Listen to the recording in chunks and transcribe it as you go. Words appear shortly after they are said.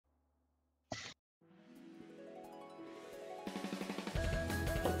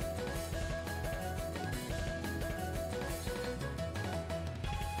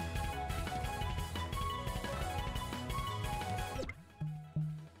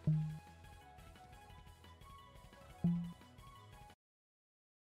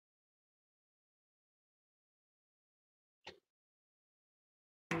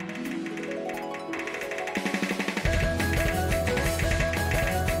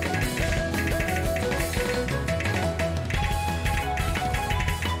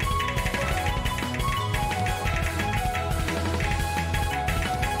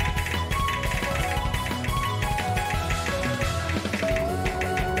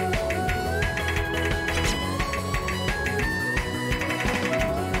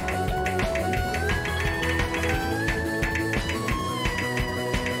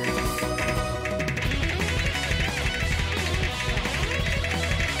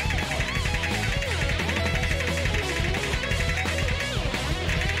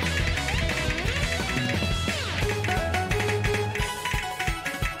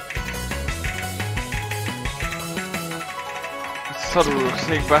Szarul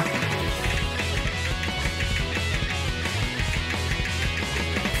székbe.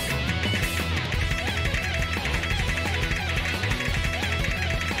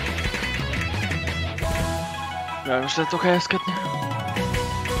 Jaj, most el tudok helyezkedni.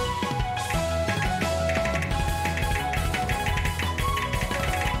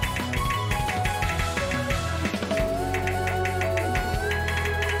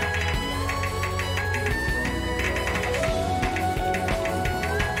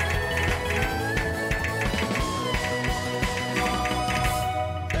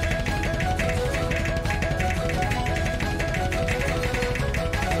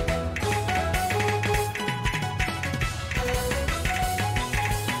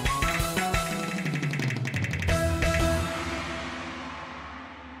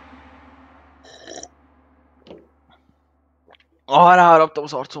 Ráharaptam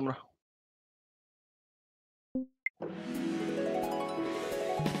az arcomra.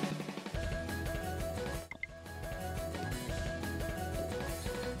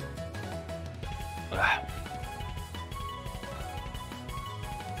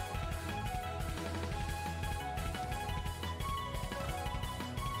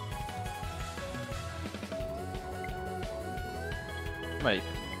 Melyik?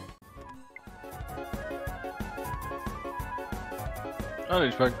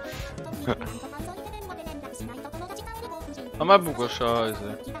 Nincs meg. Már bukos a...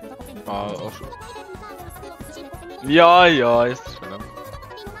 Jaj, ezt is nem.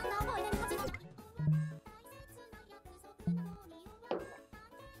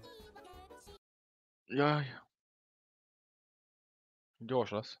 Jaj. Gyors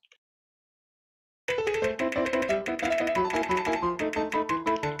lesz.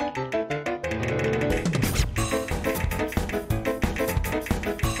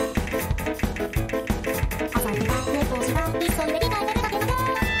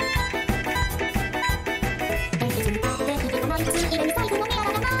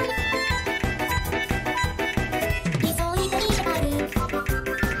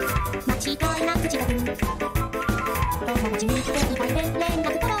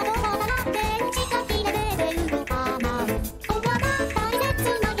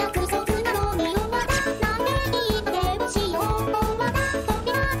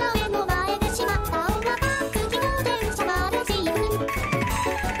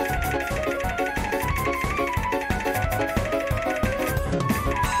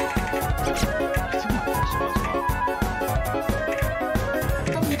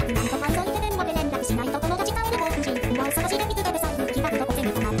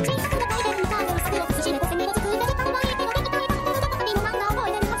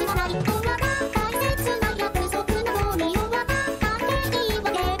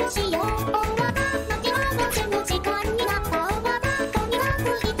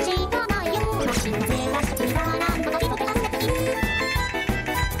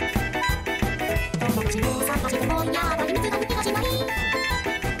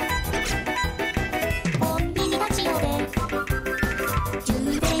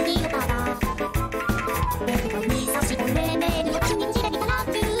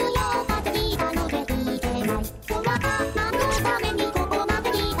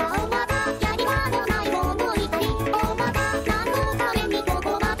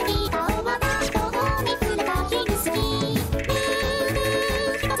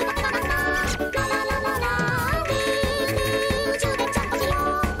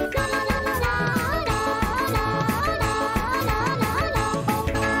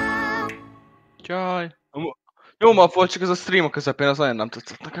 Jaj. Jó ma volt, csak ez a stream a közepén, az nagyon nem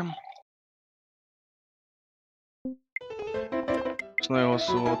tetszett nekem. Ez nagyon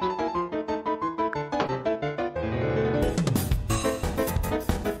hosszú volt.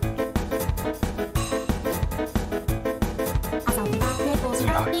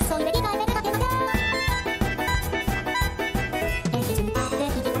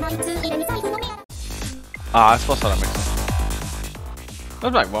 Ez faszal emlékszem.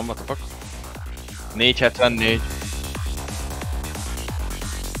 Ez megvan, what the fuck. 474.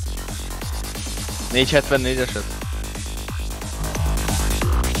 474 eset.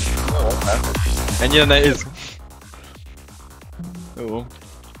 Jó, ennyire nehéz. Jó.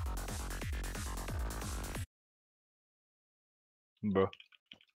 Bö.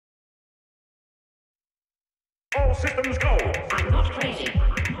 All systems go. I'm not crazy.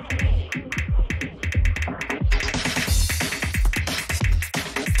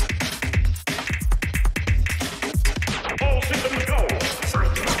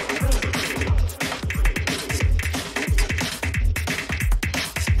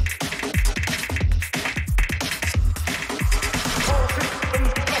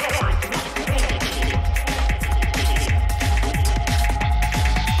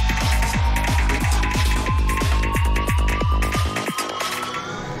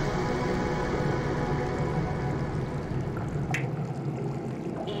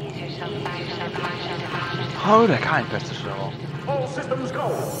 Hörde, hány percesre van? All systems go.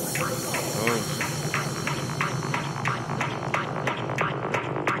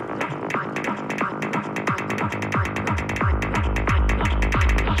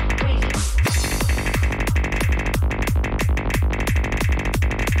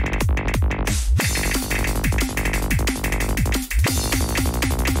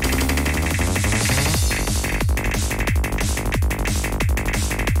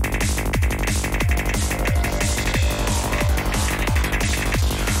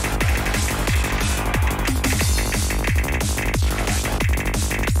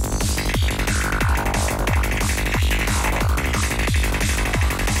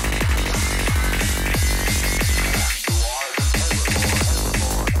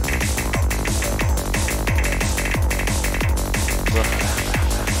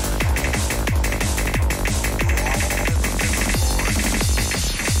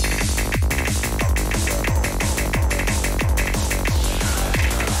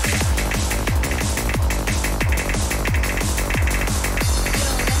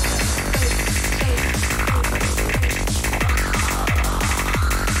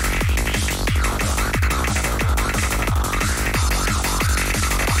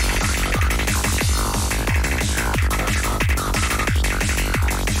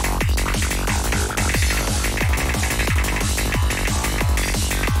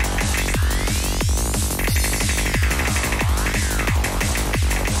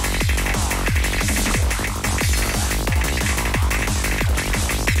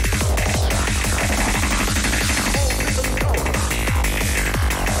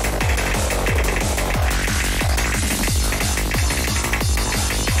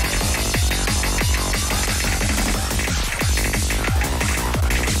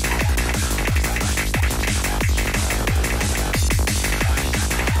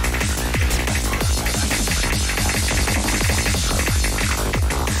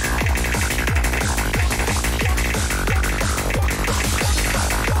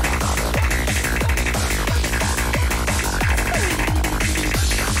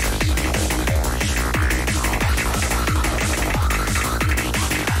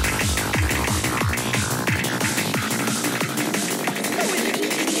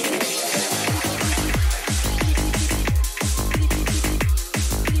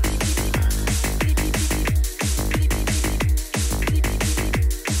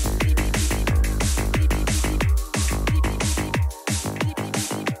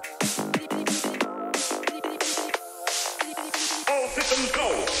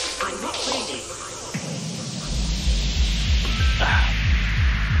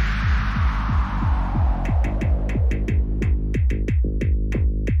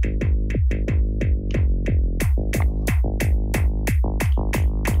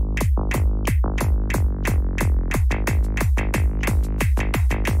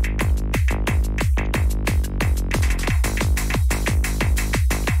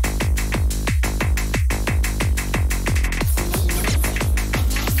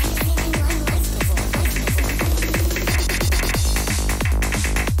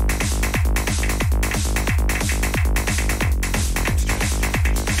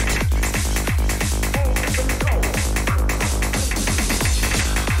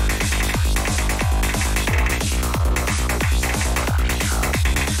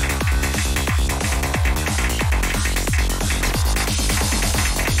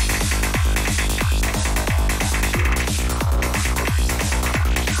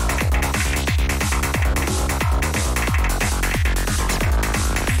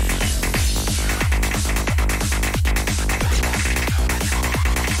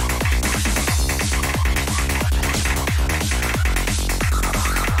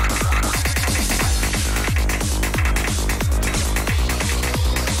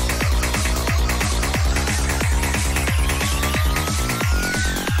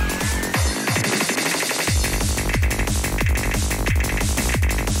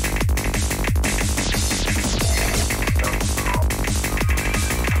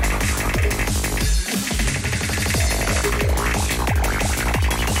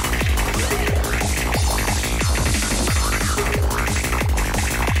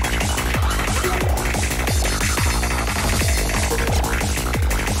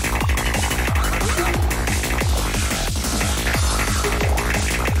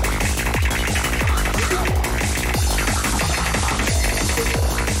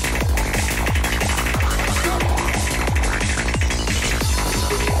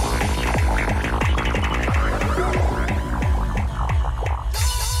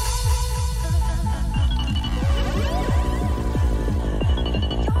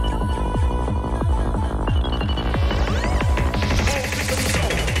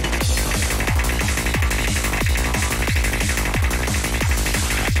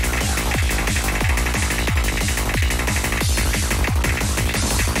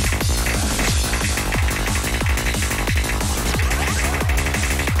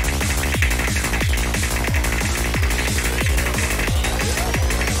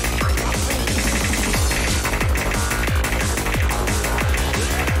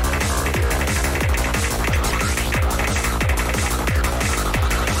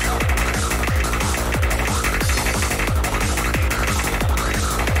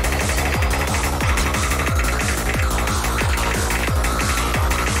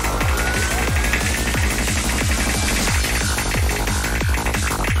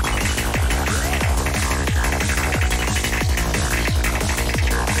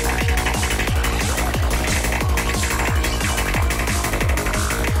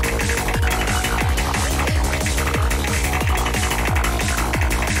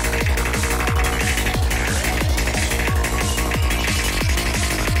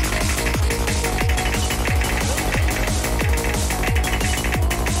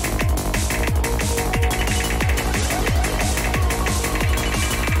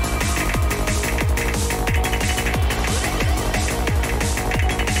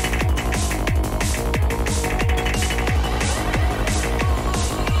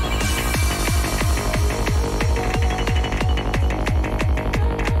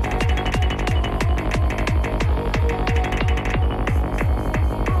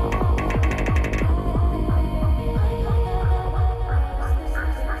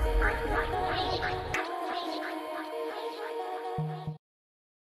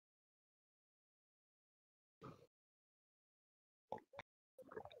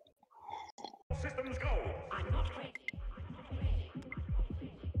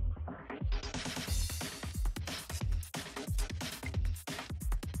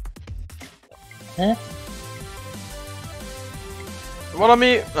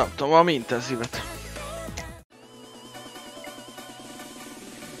 Valami, nem tudom, valami intenzívet.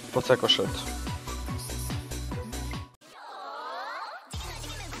 Pacekos öt.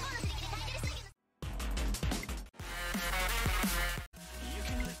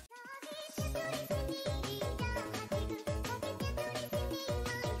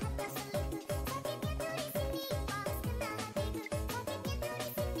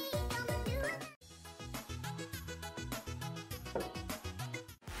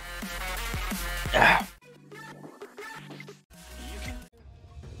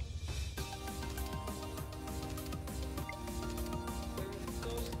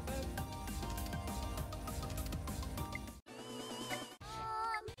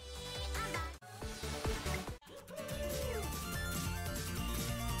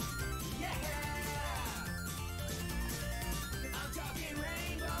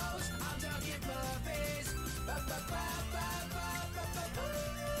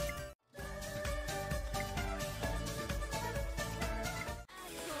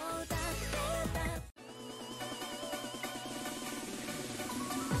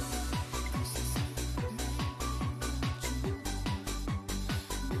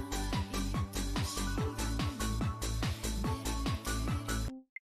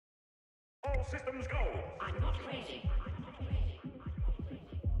 All systems go. I'm not crazy.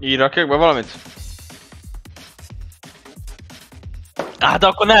 Így rakjak be valamit? De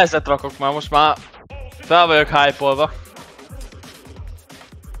akkor nehezet rakok már, most már fel vagyok hype-olva.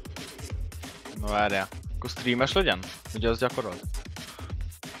 Na várjál, akkor streames legyen? Ugye az gyakorol?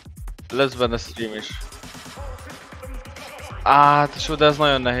 Lesz benne stream is. Hát de ez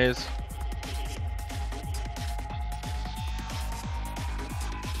nagyon nehéz.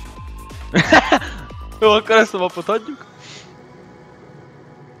 Jó, akkor ezt a mapot adjuk.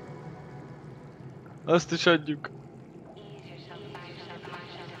 Azt is adjuk.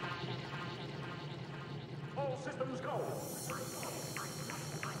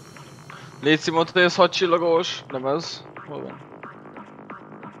 Léci, mondtad, hogy ez 6 csillagos? Nem ez? Hol van?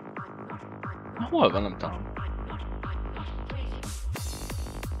 Hol van? Nem tudom.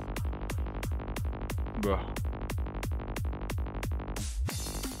 Böh.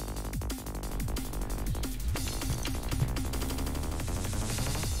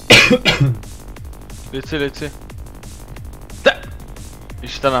 Léci. Te!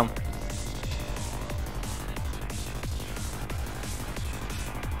 Istenem!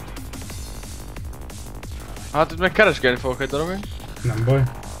 Hát itt meg keresgélni fogok egy darabig. Nem baj.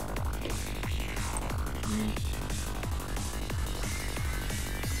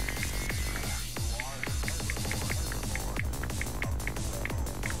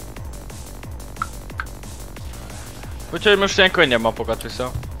 Úgyhogy most ilyen könnyebb mapokat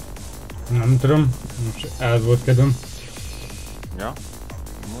viszel. Nem tudom, most el volt kedvem. Ja.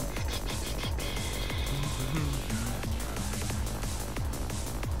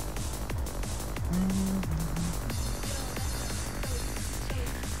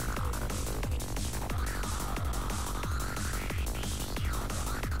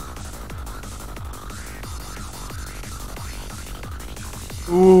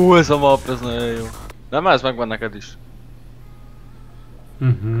 Ez a map, ez nagyon jó. Nem, ez megvan neked is.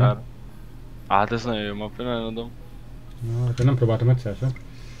 Kár. Hát ez nagyon jó map, én nagyon adom. No, hát nem próbáltam egyszer sem.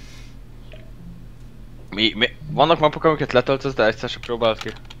 Mi? Vannak mapok, amiket letöltesz, de egyszer sem próbált ki?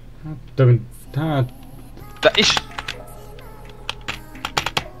 Hát, több mint... hát... Te is!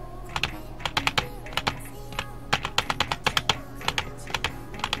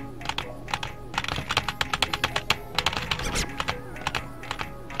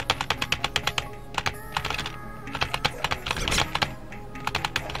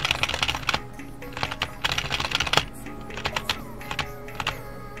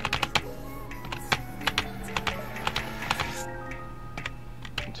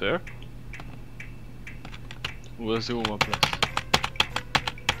 Szép. Ez jó map lesz.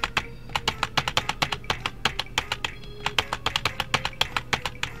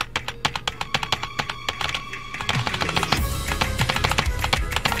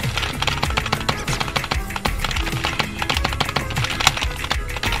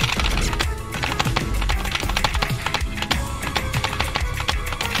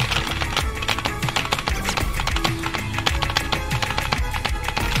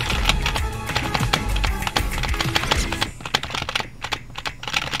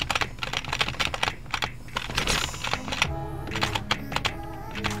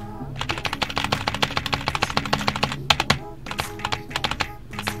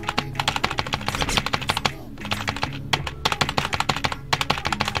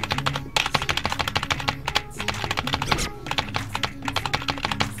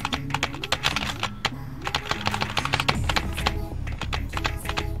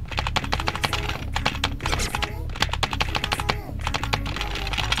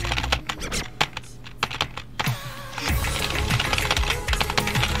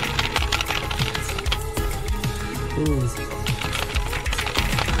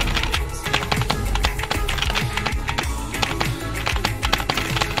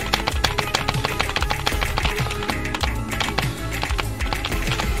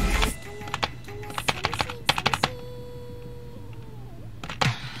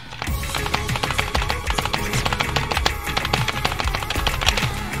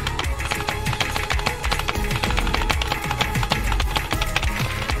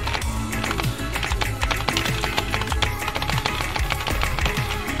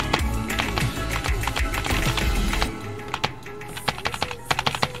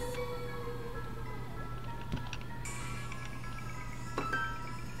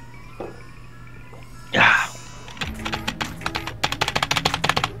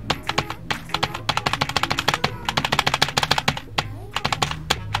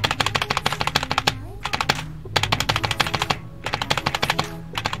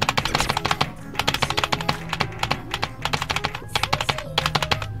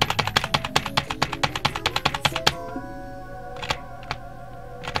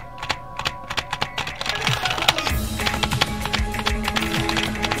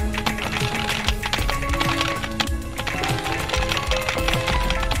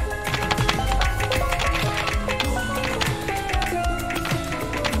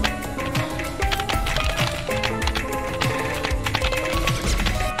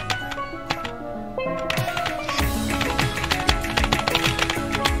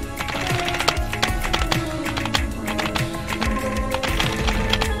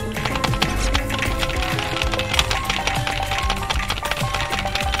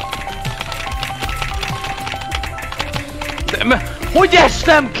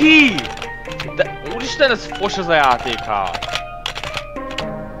 Úristen, ki? De úristen, ez fos ez a játék, hát.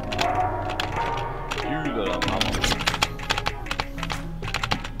 Gyűlölöm, mama.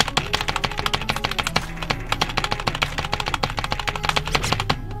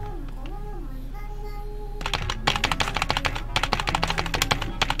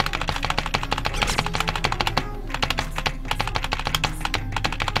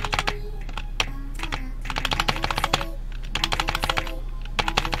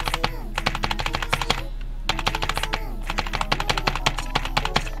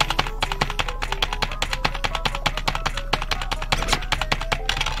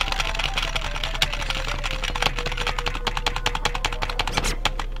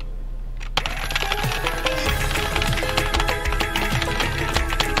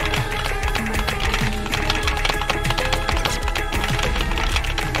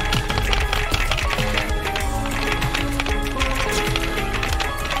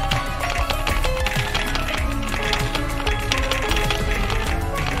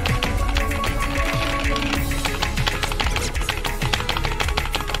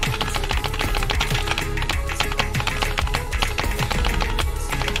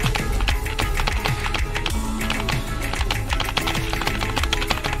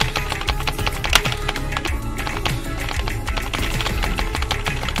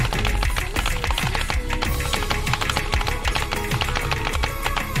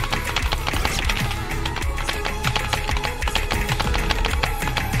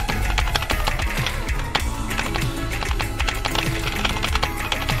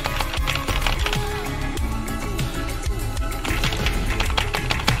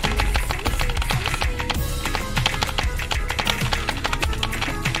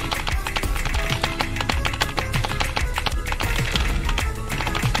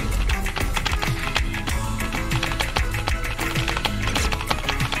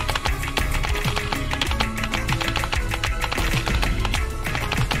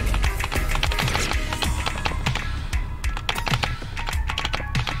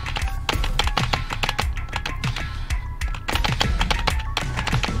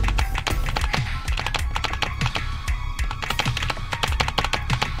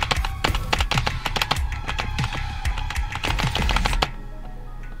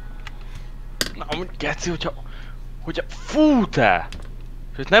 Geci, hogyha fú te!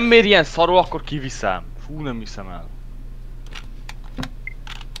 És nem mér ilyen szarul, akkor kiviszem. Fú, nem viszem el.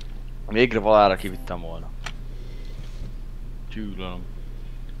 Végre valára kivittem volna. Gyűlölöm.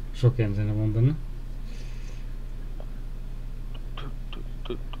 Sok ilyen zene van benne.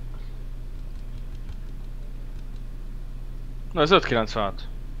 Na ez 596.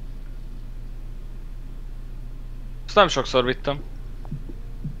 Ezt nem sokszor vittem.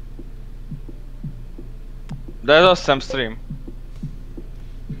 De ez azt hiszem stream.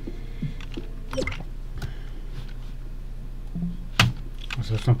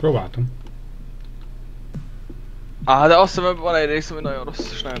 Azt már próbáltam. De azt hiszem, van egy rész, ami nagyon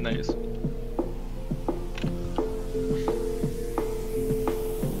rossz és nagyon nehéz.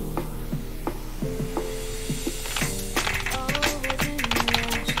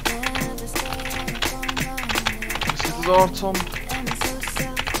 Ez itt az arcom.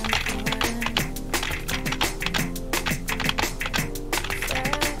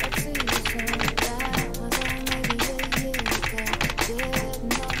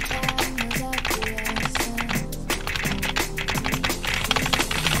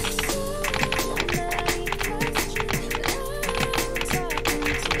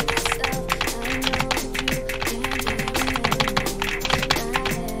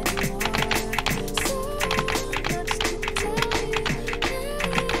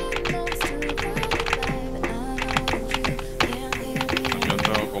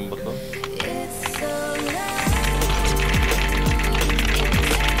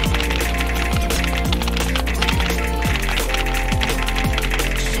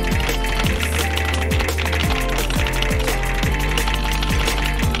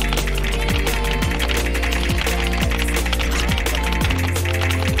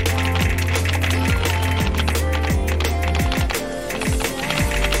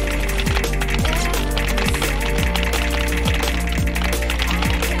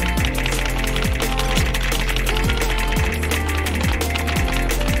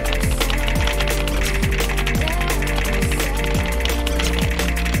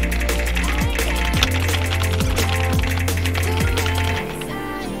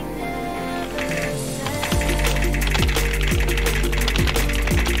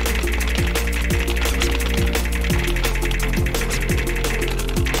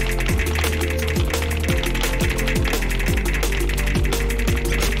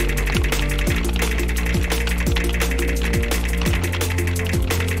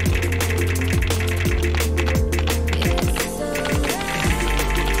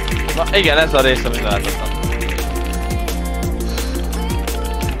 Igen, ez a rész, amit látottam.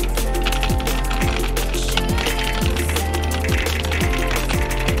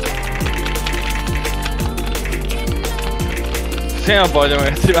 Szépen baj,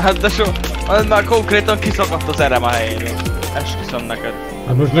 hogy szívás, de az már konkrétan kiszakadt az erem a helyéről. Esküszöm neked.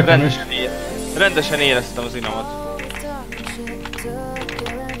 Hát most nekem is. Rendesen éreztem az inamat.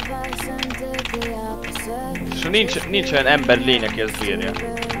 És nincs olyan ember lény, aki ezt bírja.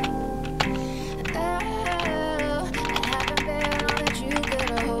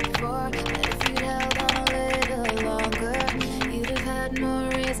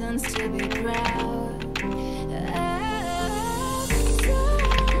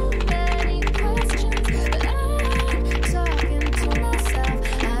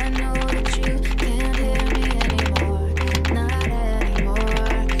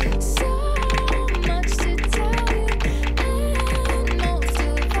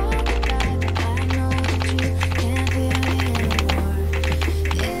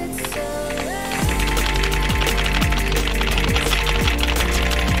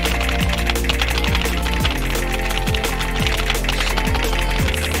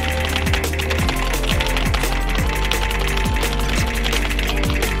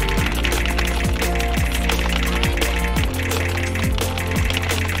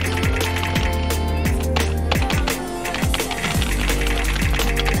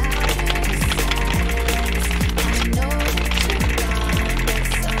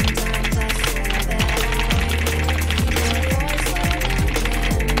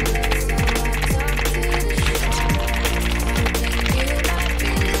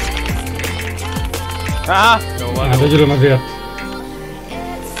 Aha! Jó van, Hát jó. együlöm azért.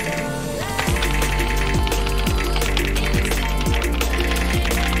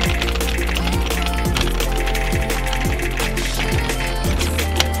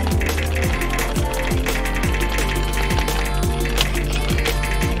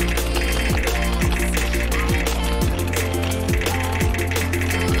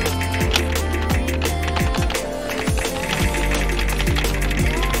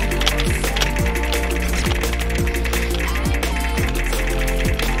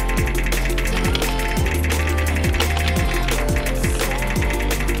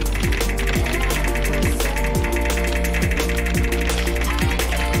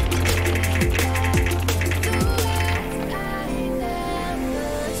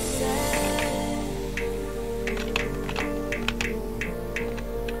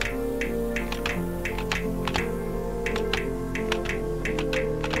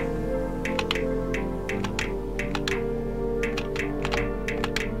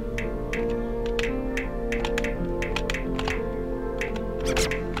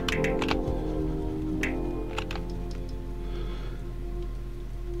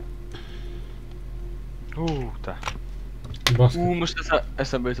 Te. Baszki. Most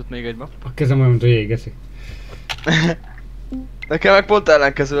eszembe jutott még egybe. A kezem olyan, mint a jég eszik. Nekem meg pont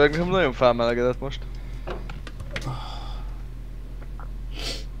ellenkezőleg, nekem nagyon felmelegedett most.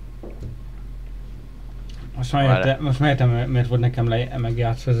 Most már értem, miért volt nekem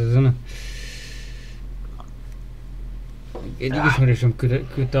megjátszva ez a zene. Egy ismerősöm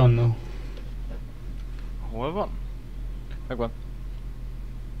küldte annó. Hol van? Megvan.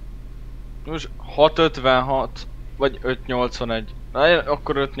 Most 656 vagy 581. Na,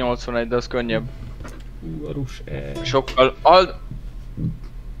 akkor 581, de az könnyebb. Arus Sokkal.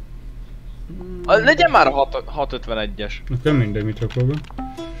 Legyen már a 651-es. Nekem mindegy, mit rakol be.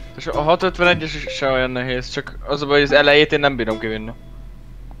 És a 651-es se olyan nehéz, csak az a baj, hogy az elejét én nem bírom kivinni.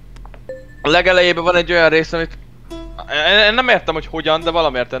 A legelejében van egy olyan rész, amit... Én nem értem, hogy hogyan, de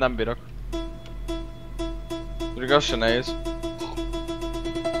valamiért én nem bírok. Pedig az se nehéz.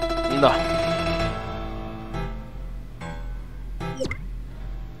 Na.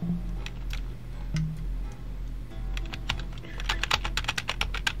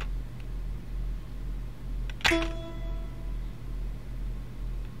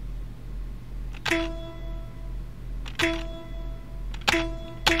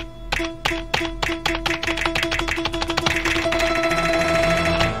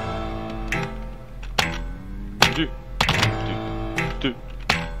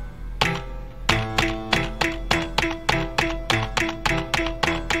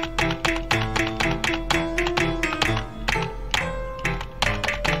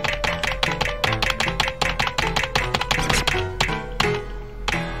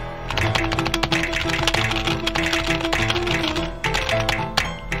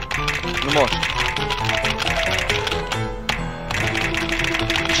 Most.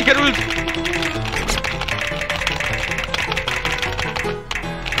 Sikerült!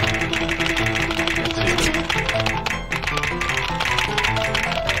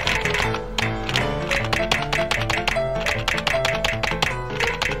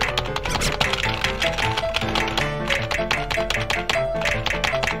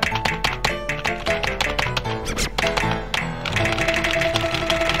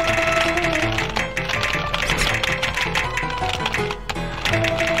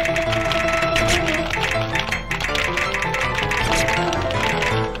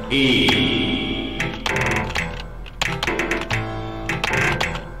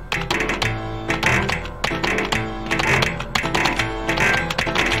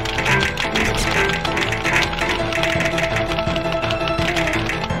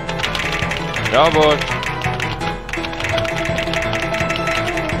 Ja, bocs.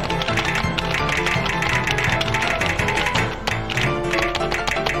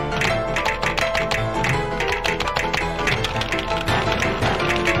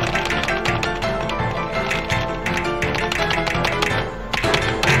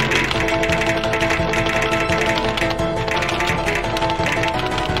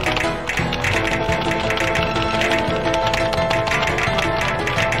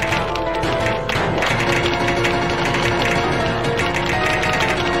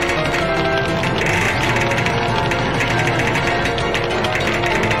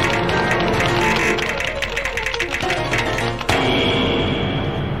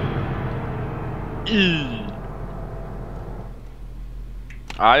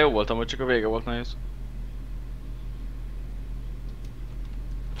 Á, jó voltam, hogy csak a vége volt nehéz.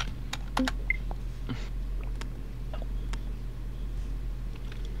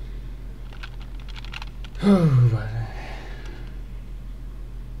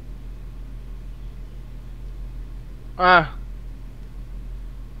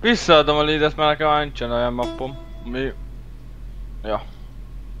 Visszaadom a leadet, mert nekem már nincsen olyan mappom. Mi... Ja.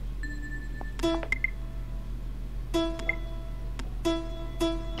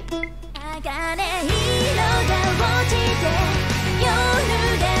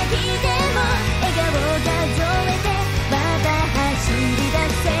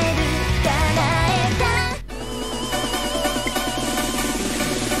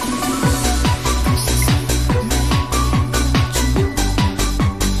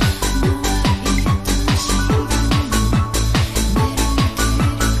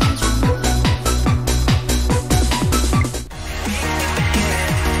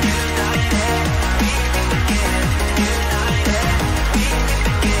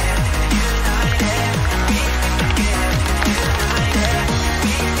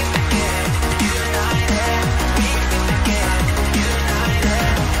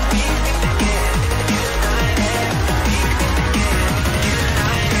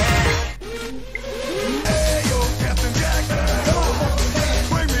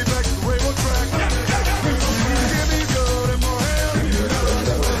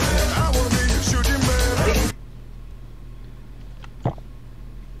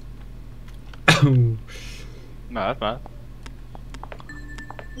 Mehet.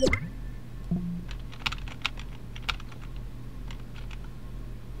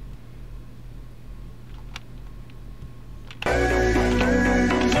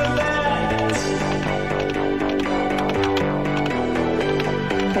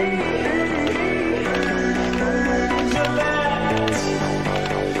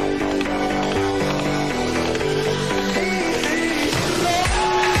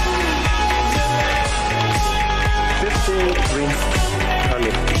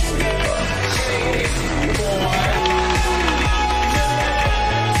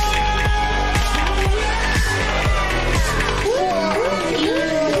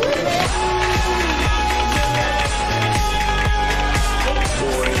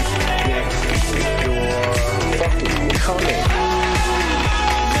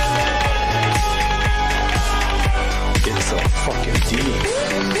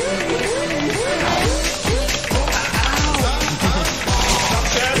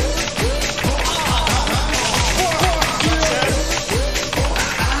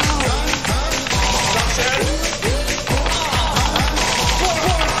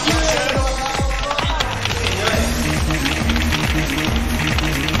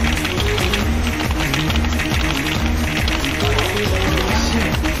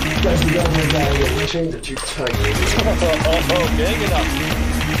 That you take. Oh, big enough.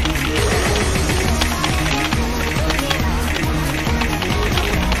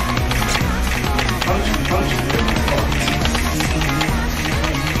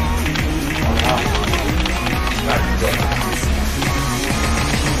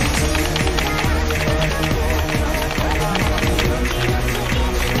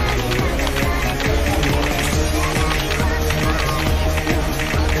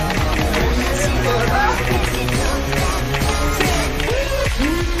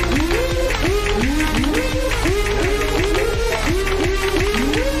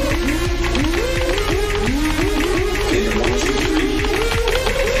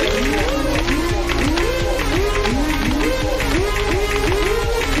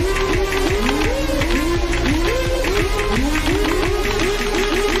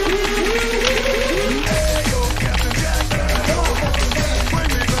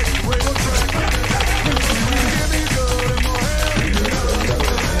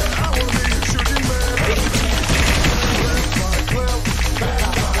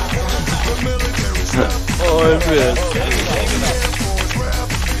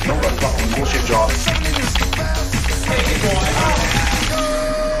 drop.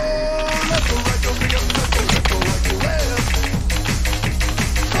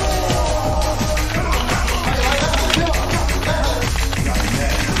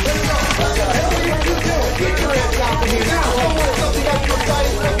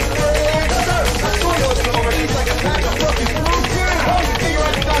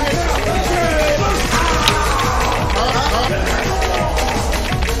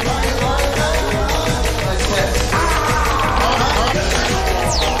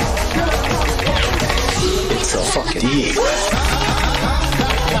 So fucking deep.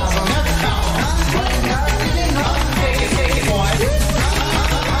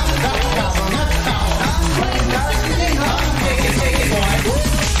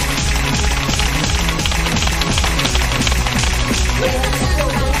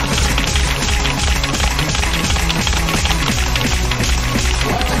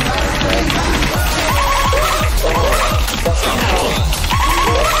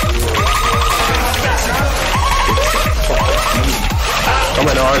 I'm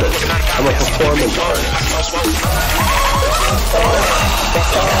an artist. I'm a performance artist.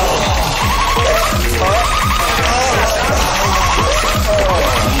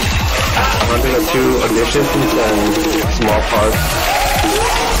 I'm gonna do additions and small parts.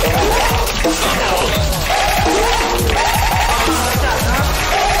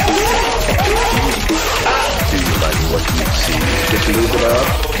 Do you like what you see? Just move it up.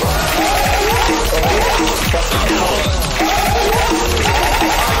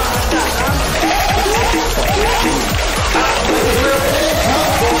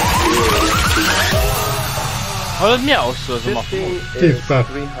 Hallod, milyen hosszú az a map? 10 perc.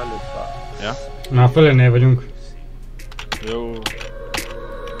 Ja? Már felénél vagyunk. Jó.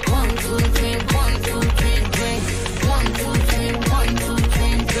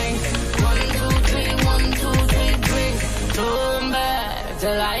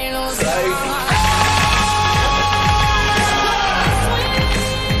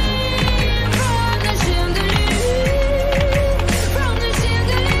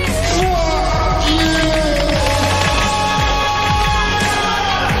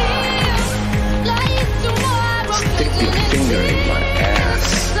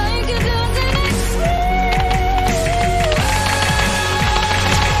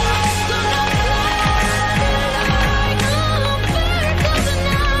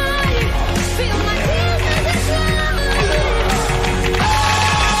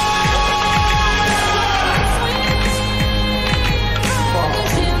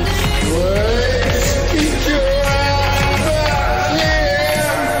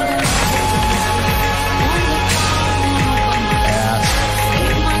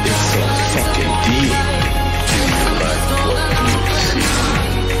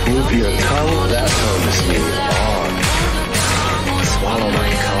 Your tongue, that turns me on. Swallow my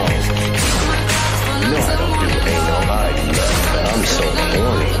cum. You know I don't do anal either, but I'm so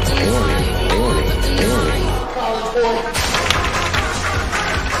horny.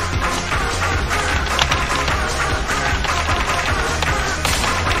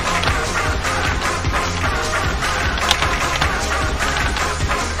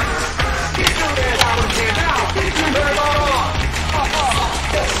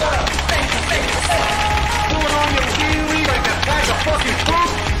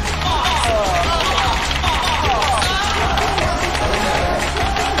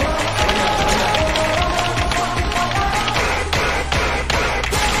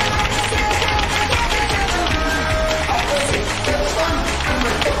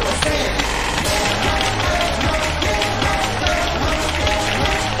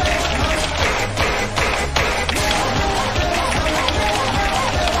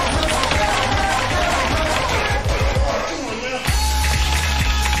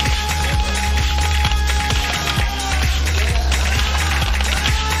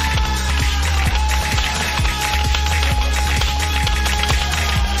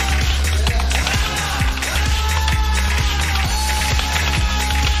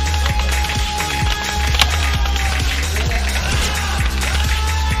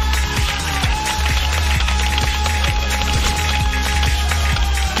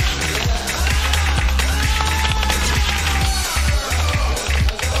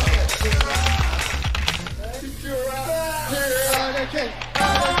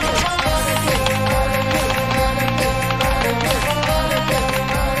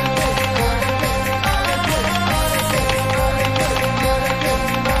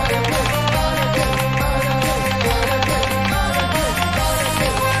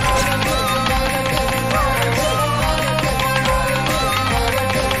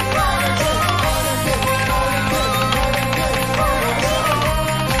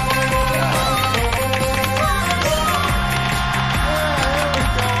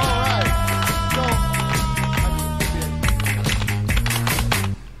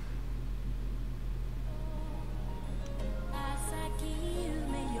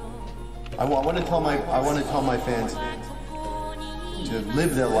 want to tell my fans to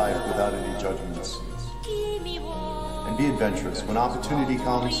live their life without any judgments and be adventurous. When opportunity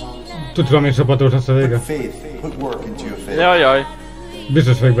comes, Tudod, mi csapatos lesz a vége? put faith, put work into your faith, Jaj.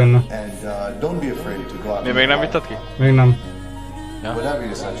 Biztos vagyok benne. and don't be afraid to go out. Mi and még nem live. vittad ki? Még nem. Whatever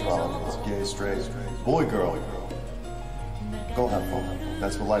your sexuality is, gay, straight, boy, girl, go have fun.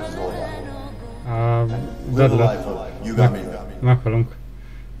 That's what life is all about. Live the life of you got me, you got me. Meghalunk.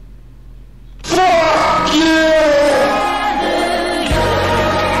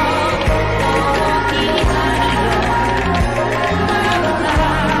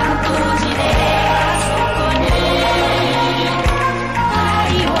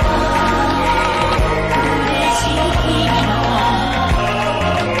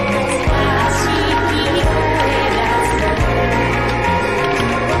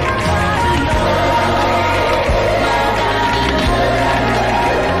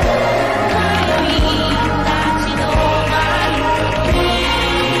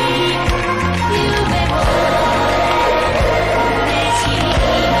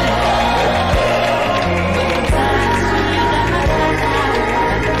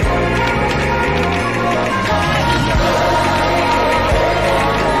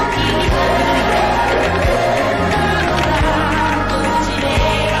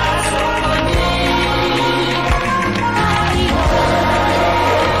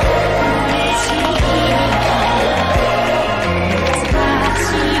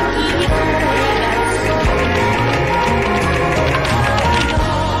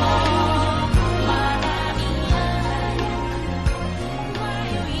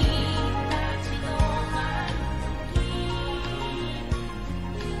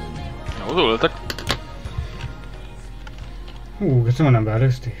 Udultak. Köszönöm, nem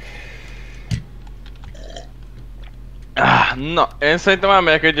beelőzték. Na, én szerintem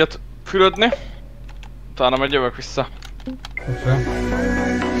elmegyek egyet fürödni. Utána majd jövök vissza. Köszönöm.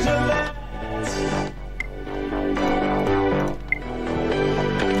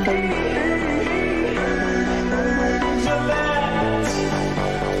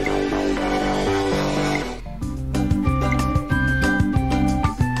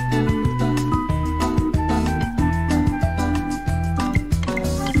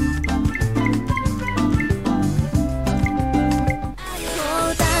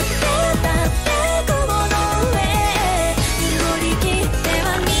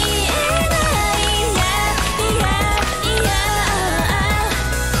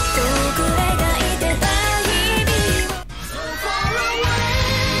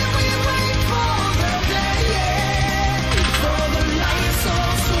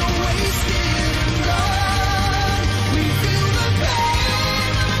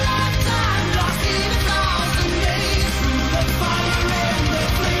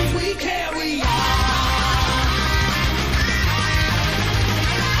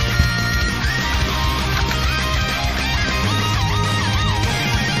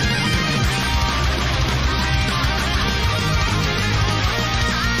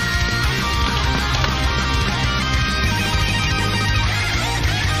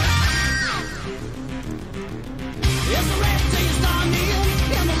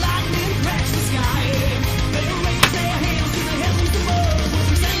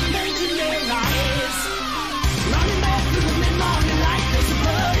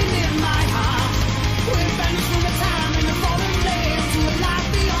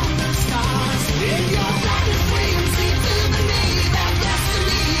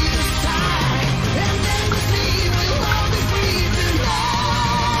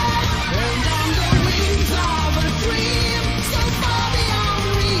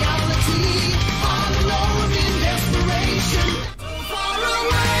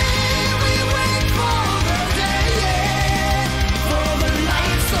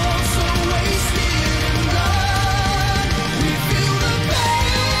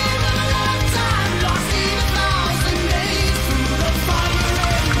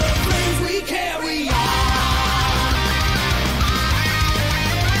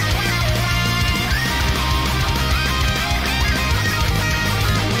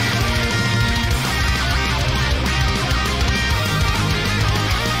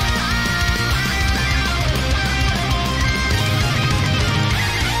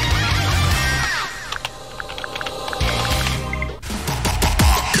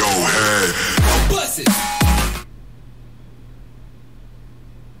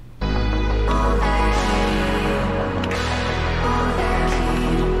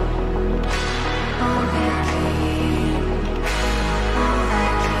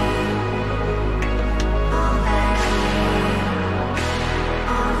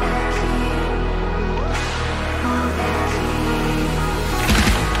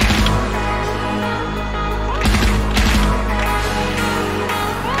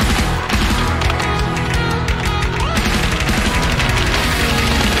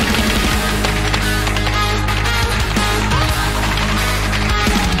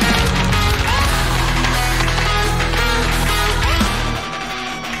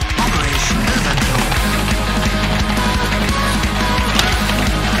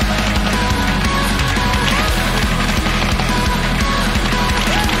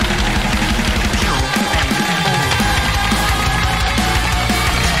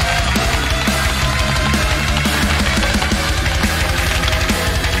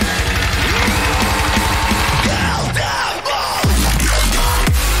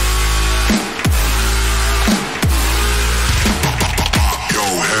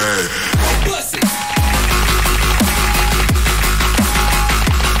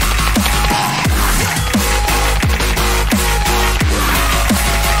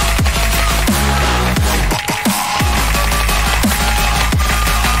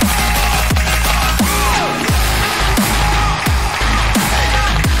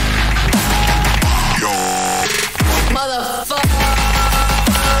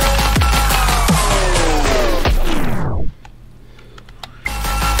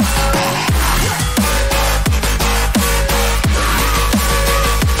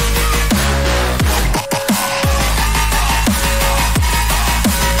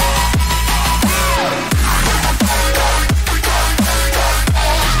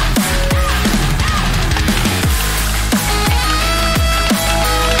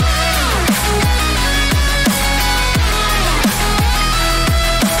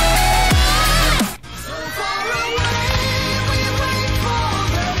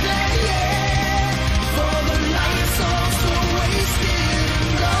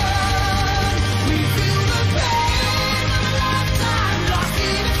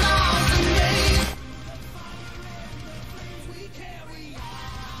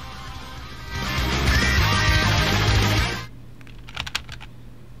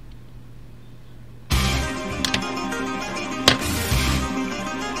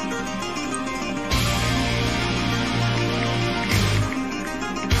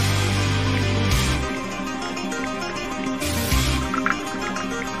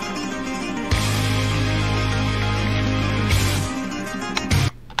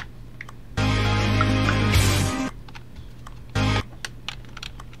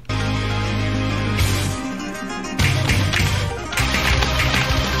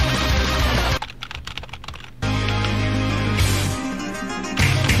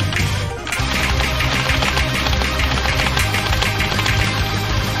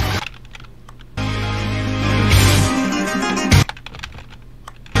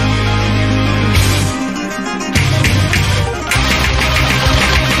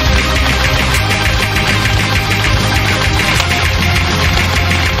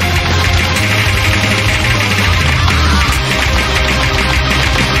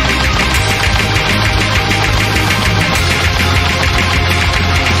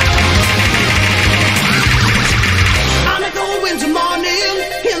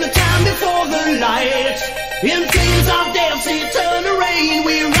 light. In flames of death's eternal rain,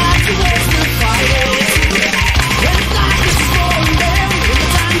 we rise towards the fight. When darkness is falling down, in the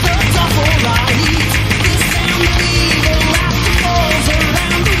times of awful light, the sound of evil laughter falls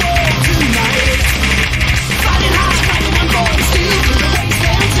around the world tonight. Fighting hard, fighting on going steel to the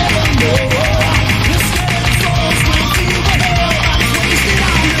wastelands evermore. The skeleton falls will feel the hell that's wasted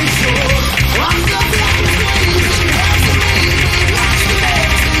on the shore. On the blackness flames, it has to rain, we watch the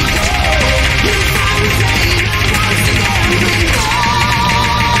melting go. In fire and rain, and once again we go.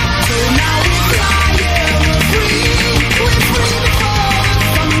 So now we fly, yeah, we're free. We're free to fall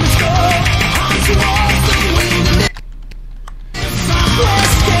from the sky on towards the wilderness.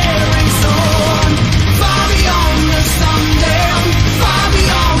 Southwest carrying on, far beyond the sundown, far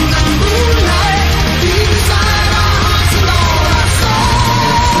beyond the moonlight, deep inside our hearts and all our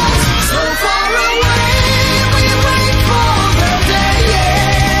souls. So far away, we wait for the day,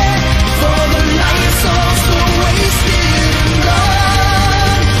 yeah, for the light souls so wasted and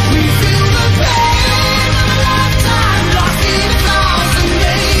gone. We feel the pain of a lifetime lost in 1,000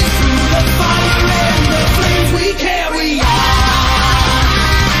 days. Through the fire and the flames we carry on.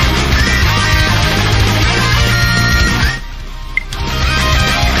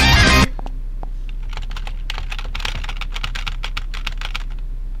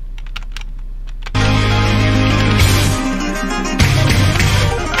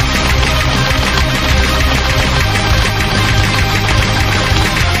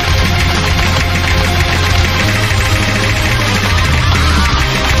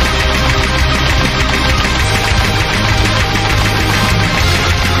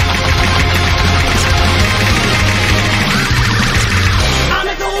 On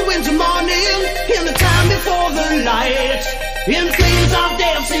a cold winter morning, in the time before the light, in flames of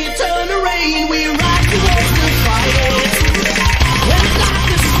death's eternal rain, we ride towards the fight. When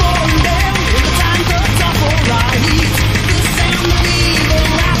darkness is falling down, in the time of awful light, the sound of evil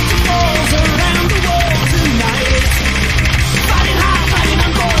laughter falls around the world tonight. Fighting hard, fighting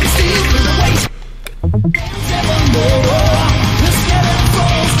on going steel to the waste. Evermore, the skeleton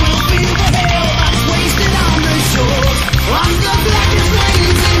falls will feel the hell that's wasted on the shore. On the blackest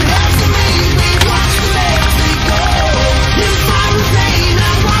flames, it has to mean we watch the melting go. In fire and rain,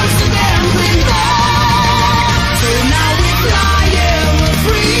 and once again we go. So now we fly, yeah, we're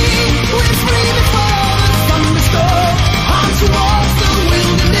free. We're free before the thunderstorm. On towards the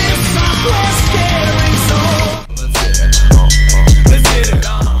wilderness, southwest carrying soul.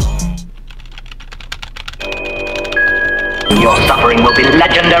 Your suffering will be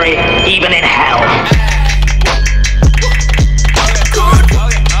legendary, even in hell.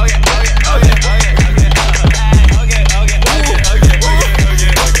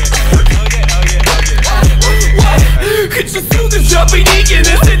 Хочу сюда жопы Ники,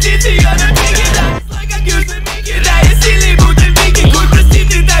 насадите ее на пике. Как южный Микки, да, я сильный, будто викинг. Ой, прости,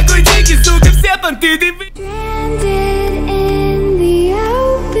 ты такой дикий, сука, все понты ты вы. Stranded in the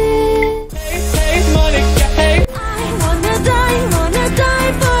open. Hey, Monica, hey. I wanna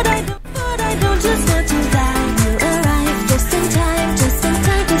die, but I don't just want to die. You arrive just in time to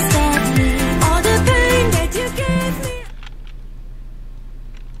save me. All the pain that you gave me.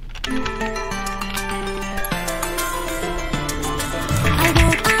 I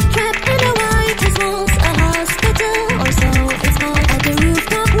woke up trapped in a world.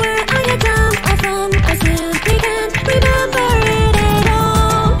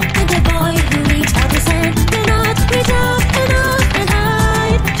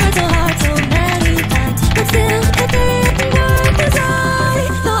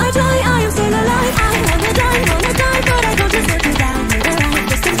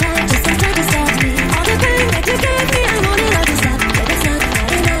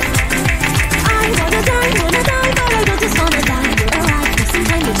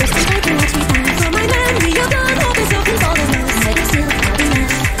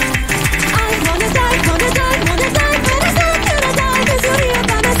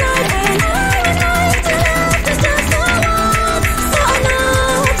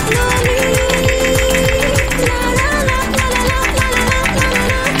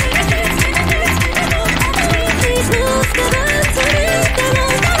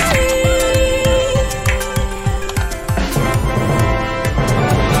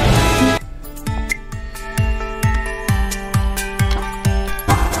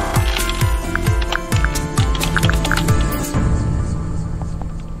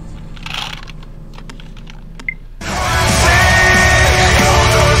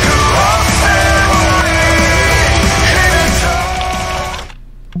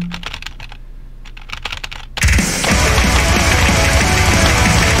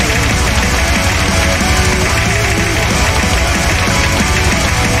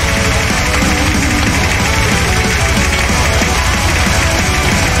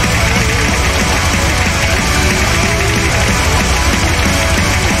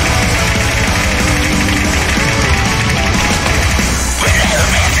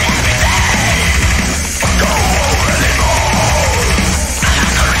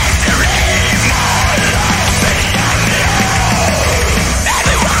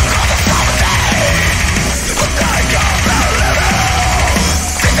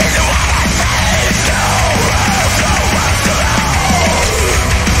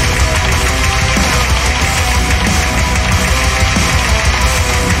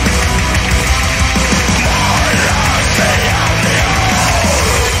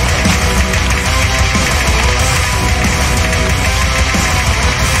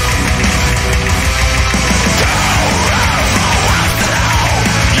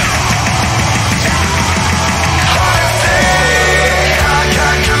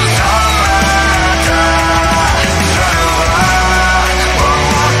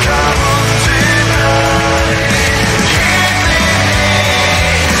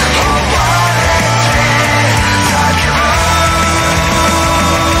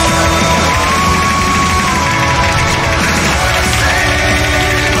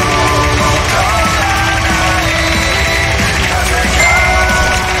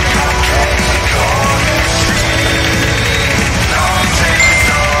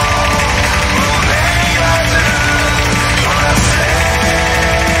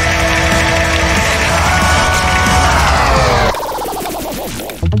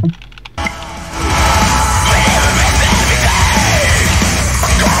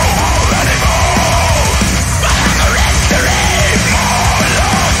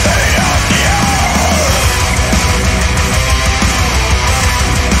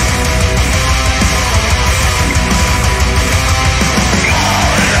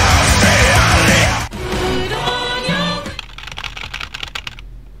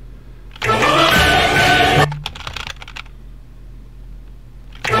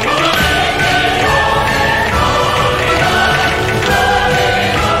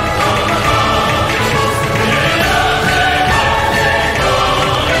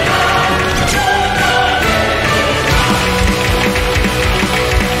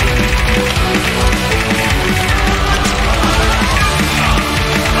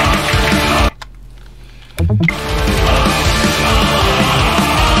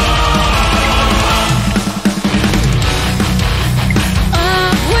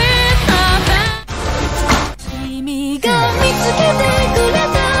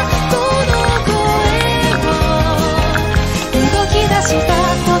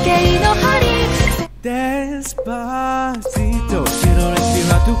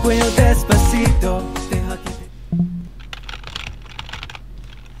 tu cuello despacito. Deja que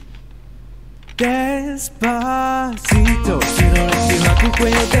Despacito, quiero respirar tu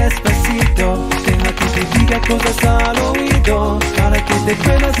cuello despacito. Deja que te diga cosas al oído, para que te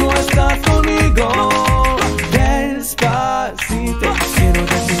pruebes no estás conmigo. Despacito, quiero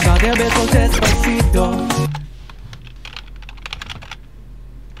desnudar de besos despacito.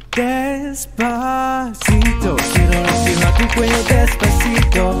 Despacito, quiero respirar tu cuello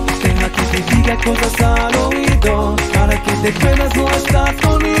despacito. Deja que te diga cosas al oído, para que te pruebes no estás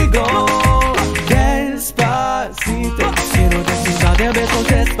conmigo. Despacito, quiero desnudar de besos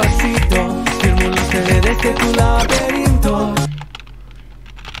despacito. Firmo las paredes de tu laberinto.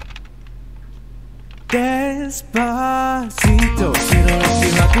 Despacito, quiero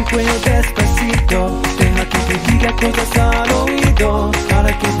respirar tu cuello despacito. Deja que te diga cosas al oído,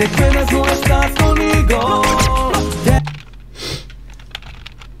 para que te pruebes no estás conmigo.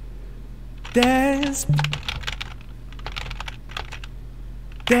 Despacito,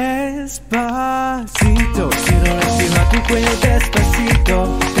 quiero respirar tu cuello despacito.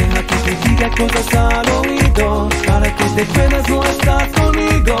 Deja que te diga cosas al oído, para que te pruebes no estás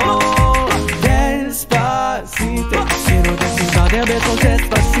conmigo. Despacito, quiero desnudar de besos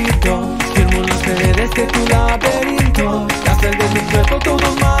despacito. Firmo las paredes de tu laberinto, hacer de mi cuerpo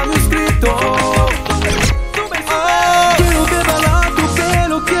todo manuscrito. Quiero devorar tu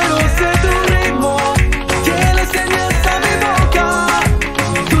pelo, quiero ser tu ritmo, que le enseñes a mi boca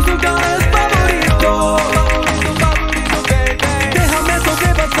tus lugares favoritos. Déjame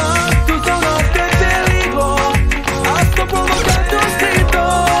sobrepasar tus zonas de peligro, hasta provocar tus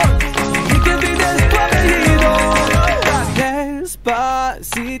gritos y que olvides tu apellido.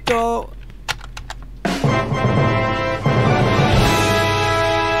 Despacito.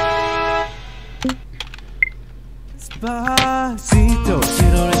 Despacito,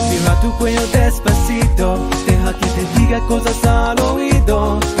 quiero respirar tu cuello despacito. Deja que te diga cosas al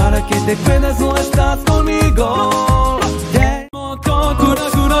oído, para que te pruebes no estás conmigo. Cura, cura,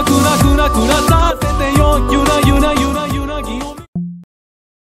 cura, cura, cura, sácete yo, yuna, yuna, yuna, yuna, guión.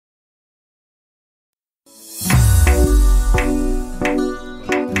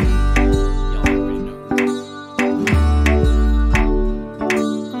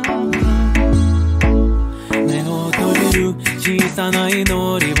小さな祈り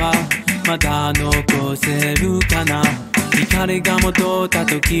はまだ残せるかな。光が戻った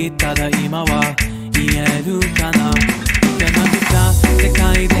時ただ今は言えるかな。じゃなくた世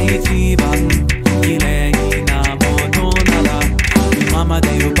界で一番綺麗なものなら、今ま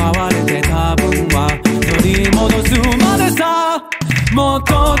で奪われてた分は取り戻すまでさ。もっ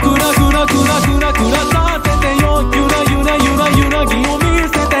とクラクラクラクラクラさせてよ、ゆらゆらゆらゆらぎを見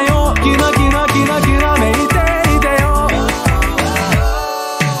せてよ、キラキラキラキラめいていてよ。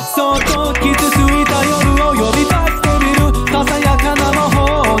そっと傷ついた夜を呼び出してみる、ささやかな魔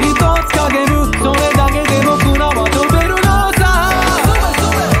法を一つかける、それだけで僕らは飛べるのさ。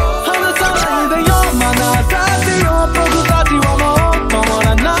離さないでよ、まなざしよ、僕たちはもう止ま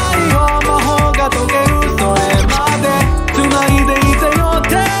らないよ。魔法が解ける、それまで繋いでいてよ、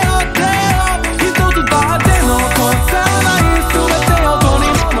手を手を一つだって残さない全てを取り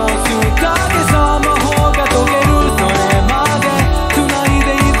戻すだけさ。魔法が解ける、それまで繋い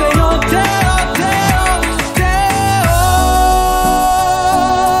でいてよ、手を手を手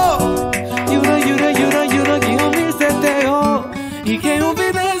をゆらゆらゆらゆらぎを見せてよ、いけよビ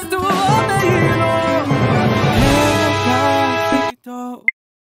デスと雨色Despacito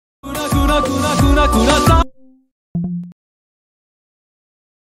クラクラクラクラクラさ。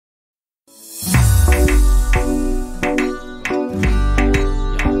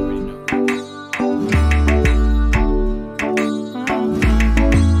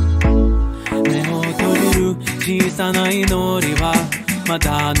目を閉じる小さな祈りはま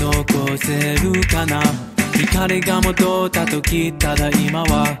だ残せるかな。光が戻った時ただ今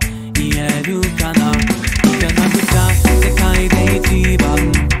は言えるかな。じゃなくた世界で一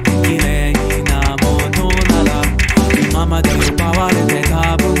番綺麗なものなら、今まで奪われて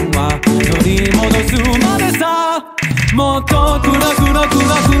た分は取り戻すまでさ。もっとクラクラク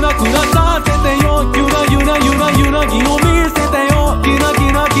ラクラクラさせてよ、ゆらゆらゆらゆらぎを見せてよ、キラ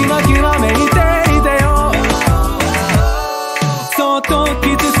キラキラキラめいていてよ。そっと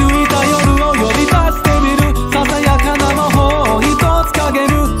傷ついた夜を呼び出してみる、ささやかな魔法を一つかけ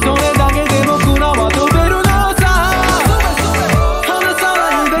る、それだけで僕らは飛べるのさ。離さ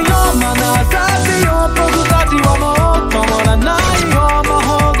ない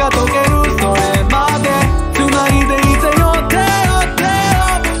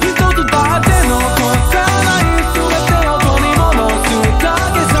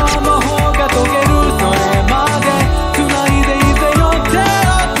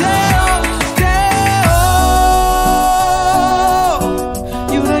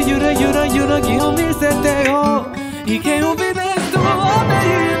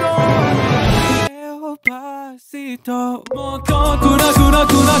人もっとクラクラ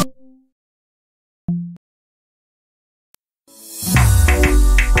クラ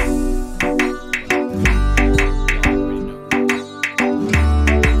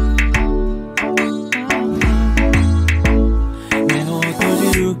目を閉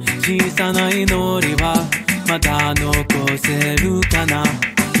じる小さな祈りはまだ残せるかな。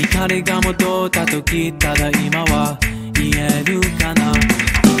光が戻った時ただ今は言えるかな。い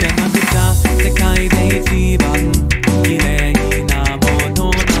けなくちゃ世界で一番綺麗なも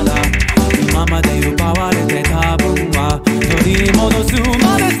のなら今まで奪われてた分は取り戻す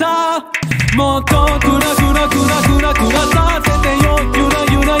までさ。もっとクラクラクラクラクラさせてよ。ゆら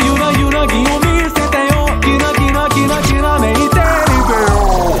ゆらゆらゆらぎを見せてよ。キラキラキラキラめいていくよ。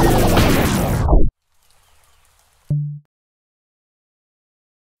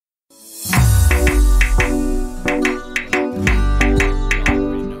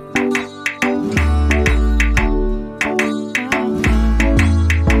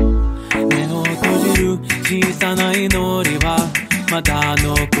小さな祈りはまだ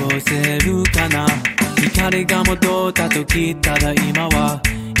残せるかな。光が戻った時ただ今は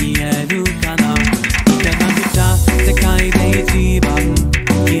言えるかな。いけなくちゃ世界で一番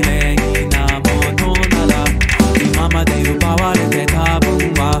綺麗なものなら今まで奪われてた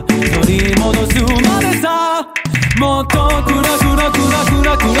分は取り戻すまでさ。もっとクラクラクラク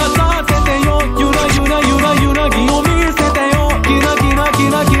ラクラさせてよ。ゆらゆらゆらゆらぎを見せてよ。キラキラ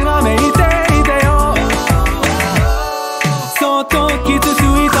キラキラめいていてよ。そっとキスす